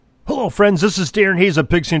Hello, friends. This is Darren Hayes of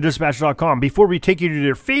PigskinDispatch.com. Before we take you to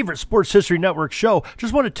your favorite Sports History Network show,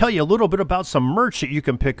 just want to tell you a little bit about some merch that you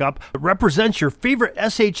can pick up that represents your favorite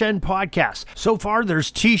SHN podcast. So far, there's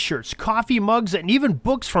t-shirts, coffee mugs, and even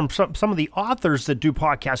books from some of the authors that do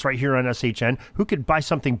podcasts right here on SHN. Who could buy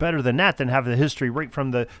something better than that, than have the history right from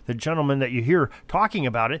the gentleman that you hear talking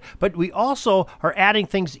about it? But we also are adding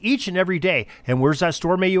things each and every day. And where's that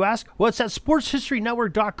store, may you ask? Well, it's at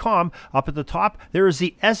SportsHistoryNetwork.com. Up at the top, there is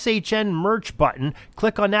the SHN merch button.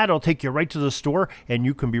 Click on that. It'll take you right to the store, and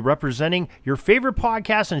you can be representing your favorite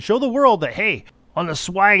podcast and show the world that, hey, on the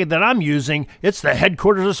swag that I'm using, it's the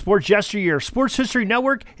headquarters of sports yesteryear, Sports History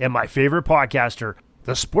Network, and my favorite podcaster,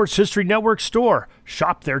 the Sports History Network store.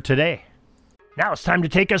 Shop there today. Now it's time to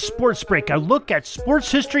take a sports break, a look at sports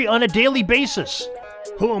history on a daily basis.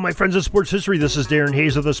 Hello, my friends of sports history. This is Darren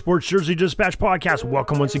Hayes of the Sports Jersey Dispatch podcast.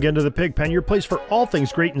 Welcome once again to the Pigpen, your place for all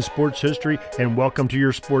things great in sports history, and welcome to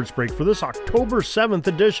your sports break for this October 7th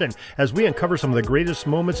edition as we uncover some of the greatest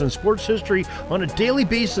moments in sports history on a daily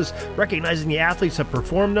basis, recognizing the athletes that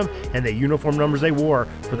performed them and the uniform numbers they wore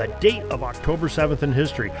for the date of October 7th in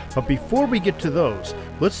history. But before we get to those,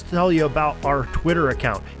 let's tell you about our Twitter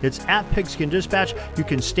account. It's at Pigskin Dispatch. You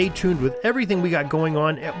can stay tuned with everything we got going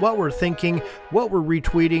on, at what we're thinking, what we're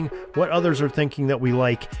retweeting, what others are thinking that we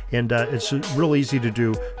like, and it's real easy to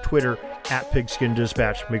do. Twitter at Pigskin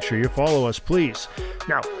Dispatch. Make sure you follow us, please.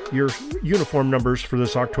 Now, your uniform numbers for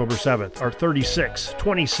this October 7th are 36,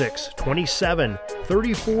 26, 27,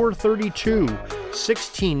 34, 32,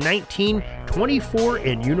 16, 19, 24,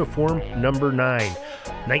 and uniform number 9.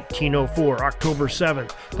 1904, October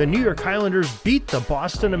 7th, the New York Highlanders beat the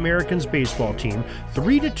Boston Americans baseball team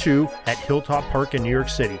 3-2 at Hilltop Park in New York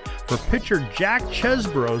City for pitcher Jack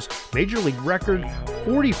Chesbrough's Major League record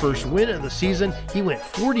 41st win of the season. He went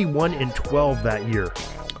 41-12 that year.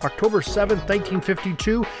 October 7th,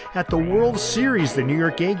 1952, at the World Series, the New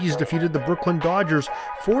York Yankees defeated the Brooklyn Dodgers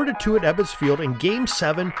 4-2 at Ebbets Field in Game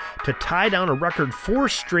 7 to tie down a record 4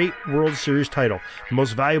 straight World Series title. The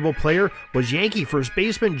most valuable player was Yankee first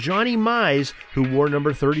baseman Johnny Mize, who wore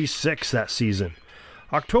number 36 that season.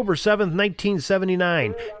 October 7th,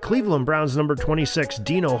 1979, Cleveland Browns number 26,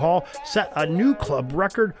 Dino Hall, set a new club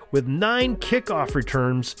record with 9 kickoff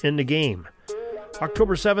returns in the game.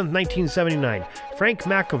 October 7th, 1979, Frank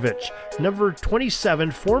Makovich, number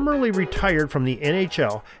 27, formerly retired from the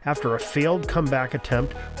NHL after a failed comeback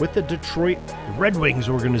attempt with the Detroit Red Wings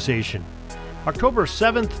organization. October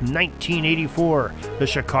 7th, 1984, the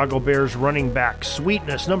Chicago Bears running back,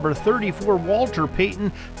 Sweetness, number 34, Walter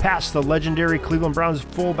Payton, passed the legendary Cleveland Browns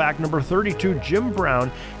fullback, number 32, Jim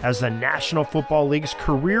Brown, as the National Football League's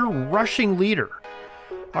career rushing leader.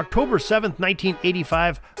 October 7th,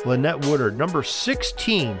 1985, Lynette Woodard, number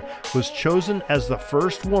 16, was chosen as the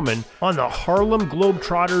first woman on the Harlem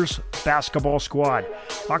Globetrotters basketball squad.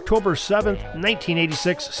 October 7th,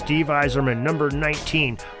 1986, Steve Yzerman, number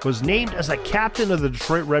 19, was named as the captain of the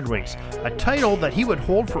Detroit Red Wings, a title that he would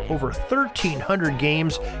hold for over 1,300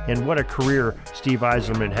 games, and what a career Steve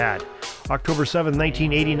Yzerman had. October 7,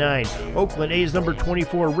 1989, Oakland A's number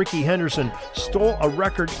 24, Rickey Henderson, stole a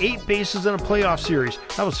record 8 bases in a playoff series.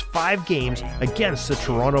 That was 5 games against the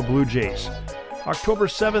Toronto Blue Jays. October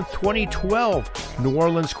 7th, 2012, New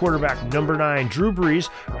Orleans quarterback number 9, Drew Brees,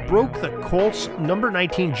 broke the Colts number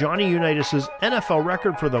 19, Johnny Unitas' NFL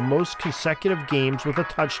record for the most consecutive games with a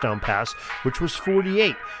touchdown pass, which was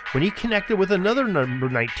 48, when he connected with another number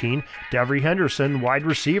 19, Devery Henderson, wide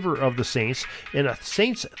receiver of the Saints, in a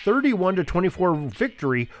Saints 31-24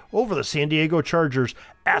 victory over the San Diego Chargers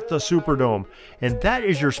at the Superdome. And that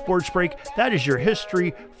is your sports break. That is your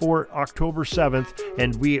history for October 7th.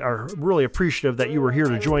 And we are really appreciative that you were here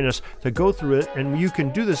to join us to go through it. And you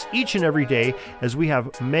can do this each and every day, as we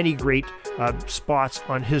have many great spots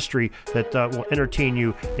on history that will entertain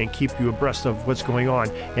you and keep you abreast of what's going on.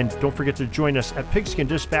 And don't forget to join us at Pigskin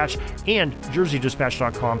Dispatch and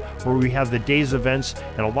JerseyDispatch.com, where we have the day's events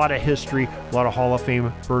and a lot of history, a lot of Hall of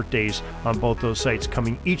Fame birthdays on both those sites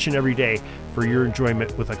coming each and every day for your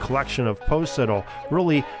enjoyment, with a collection of posts that'll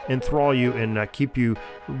really enthrall you and keep you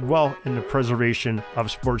well in the preservation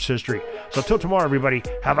of sports history. So till tomorrow, everybody,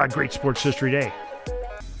 have a great sports history day.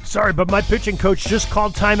 Sorry, but my pitching coach just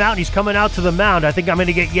called timeout and he's coming out to the mound. I think I'm going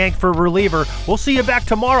to get yanked for a reliever. We'll see you back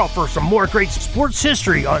tomorrow for some more great sports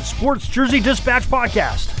history on Sports Jersey Dispatch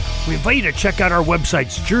Podcast. We invite you to check out our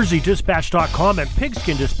websites, JerseyDispatch.com and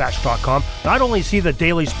PigskinDispatch.com. Not only see the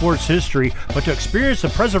daily sports history, but to experience the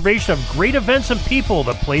preservation of great events and people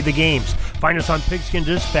that play the games. Find us on Pigskin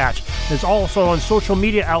Dispatch. It's also on social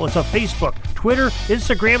media outlets of Facebook, Twitter,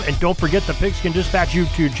 Instagram, and don't forget the Pigskin Dispatch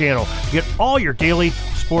YouTube channel to get all your daily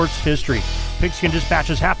sports history. Pigskin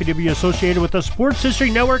Dispatch is happy to be associated with the Sports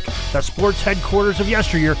History Network, the sports headquarters of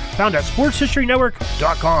yesteryear, found at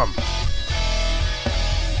sportshistorynetwork.com.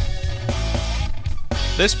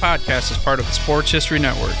 This podcast is part of the Sports History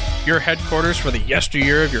Network, your headquarters for the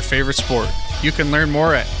yesteryear of your favorite sport. You can learn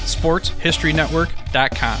more at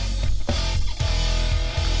sportshistorynetwork.com.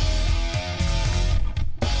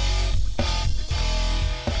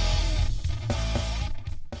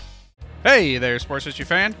 Hey there, sports history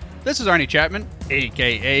fan. This is Arnie Chapman,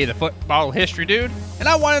 aka the Football History Dude, and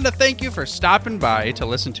I wanted to thank you for stopping by to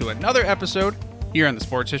listen to another episode here on the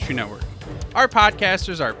Sports History Network. Our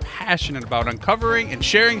podcasters are passionate about uncovering and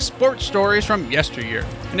sharing sports stories from yesteryear.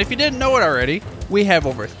 And if you didn't know it already, we have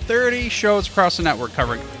over 30 shows across the network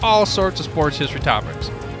covering all sorts of sports history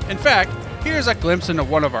topics. In fact, here's a glimpse into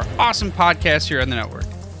one of our awesome podcasts here on the network.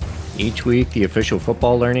 Each week, the official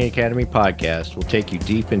Football Learning Academy podcast will take you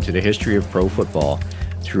deep into the history of pro football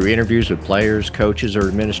through interviews with players, coaches, or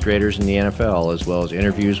administrators in the NFL, as well as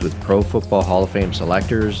interviews with Pro Football Hall of Fame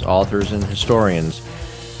selectors, authors, and historians.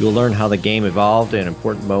 You'll learn how the game evolved and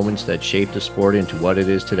important moments that shaped the sport into what it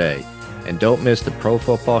is today. And don't miss the Pro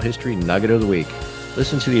Football History Nugget of the Week.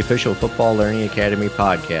 Listen to the official Football Learning Academy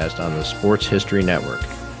podcast on the Sports History Network.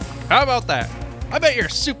 How about that? I bet you're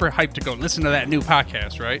super hyped to go listen to that new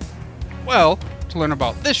podcast, right? Well, to learn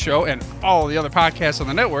about this show and all the other podcasts on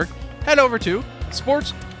the network, head over to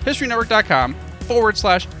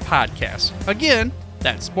sportshistorynetwork.com/podcast. Again,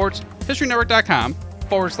 that's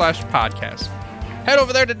sportshistorynetwork.com/podcast. Head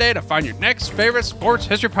over there today to find your next favorite sports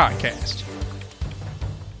history podcast.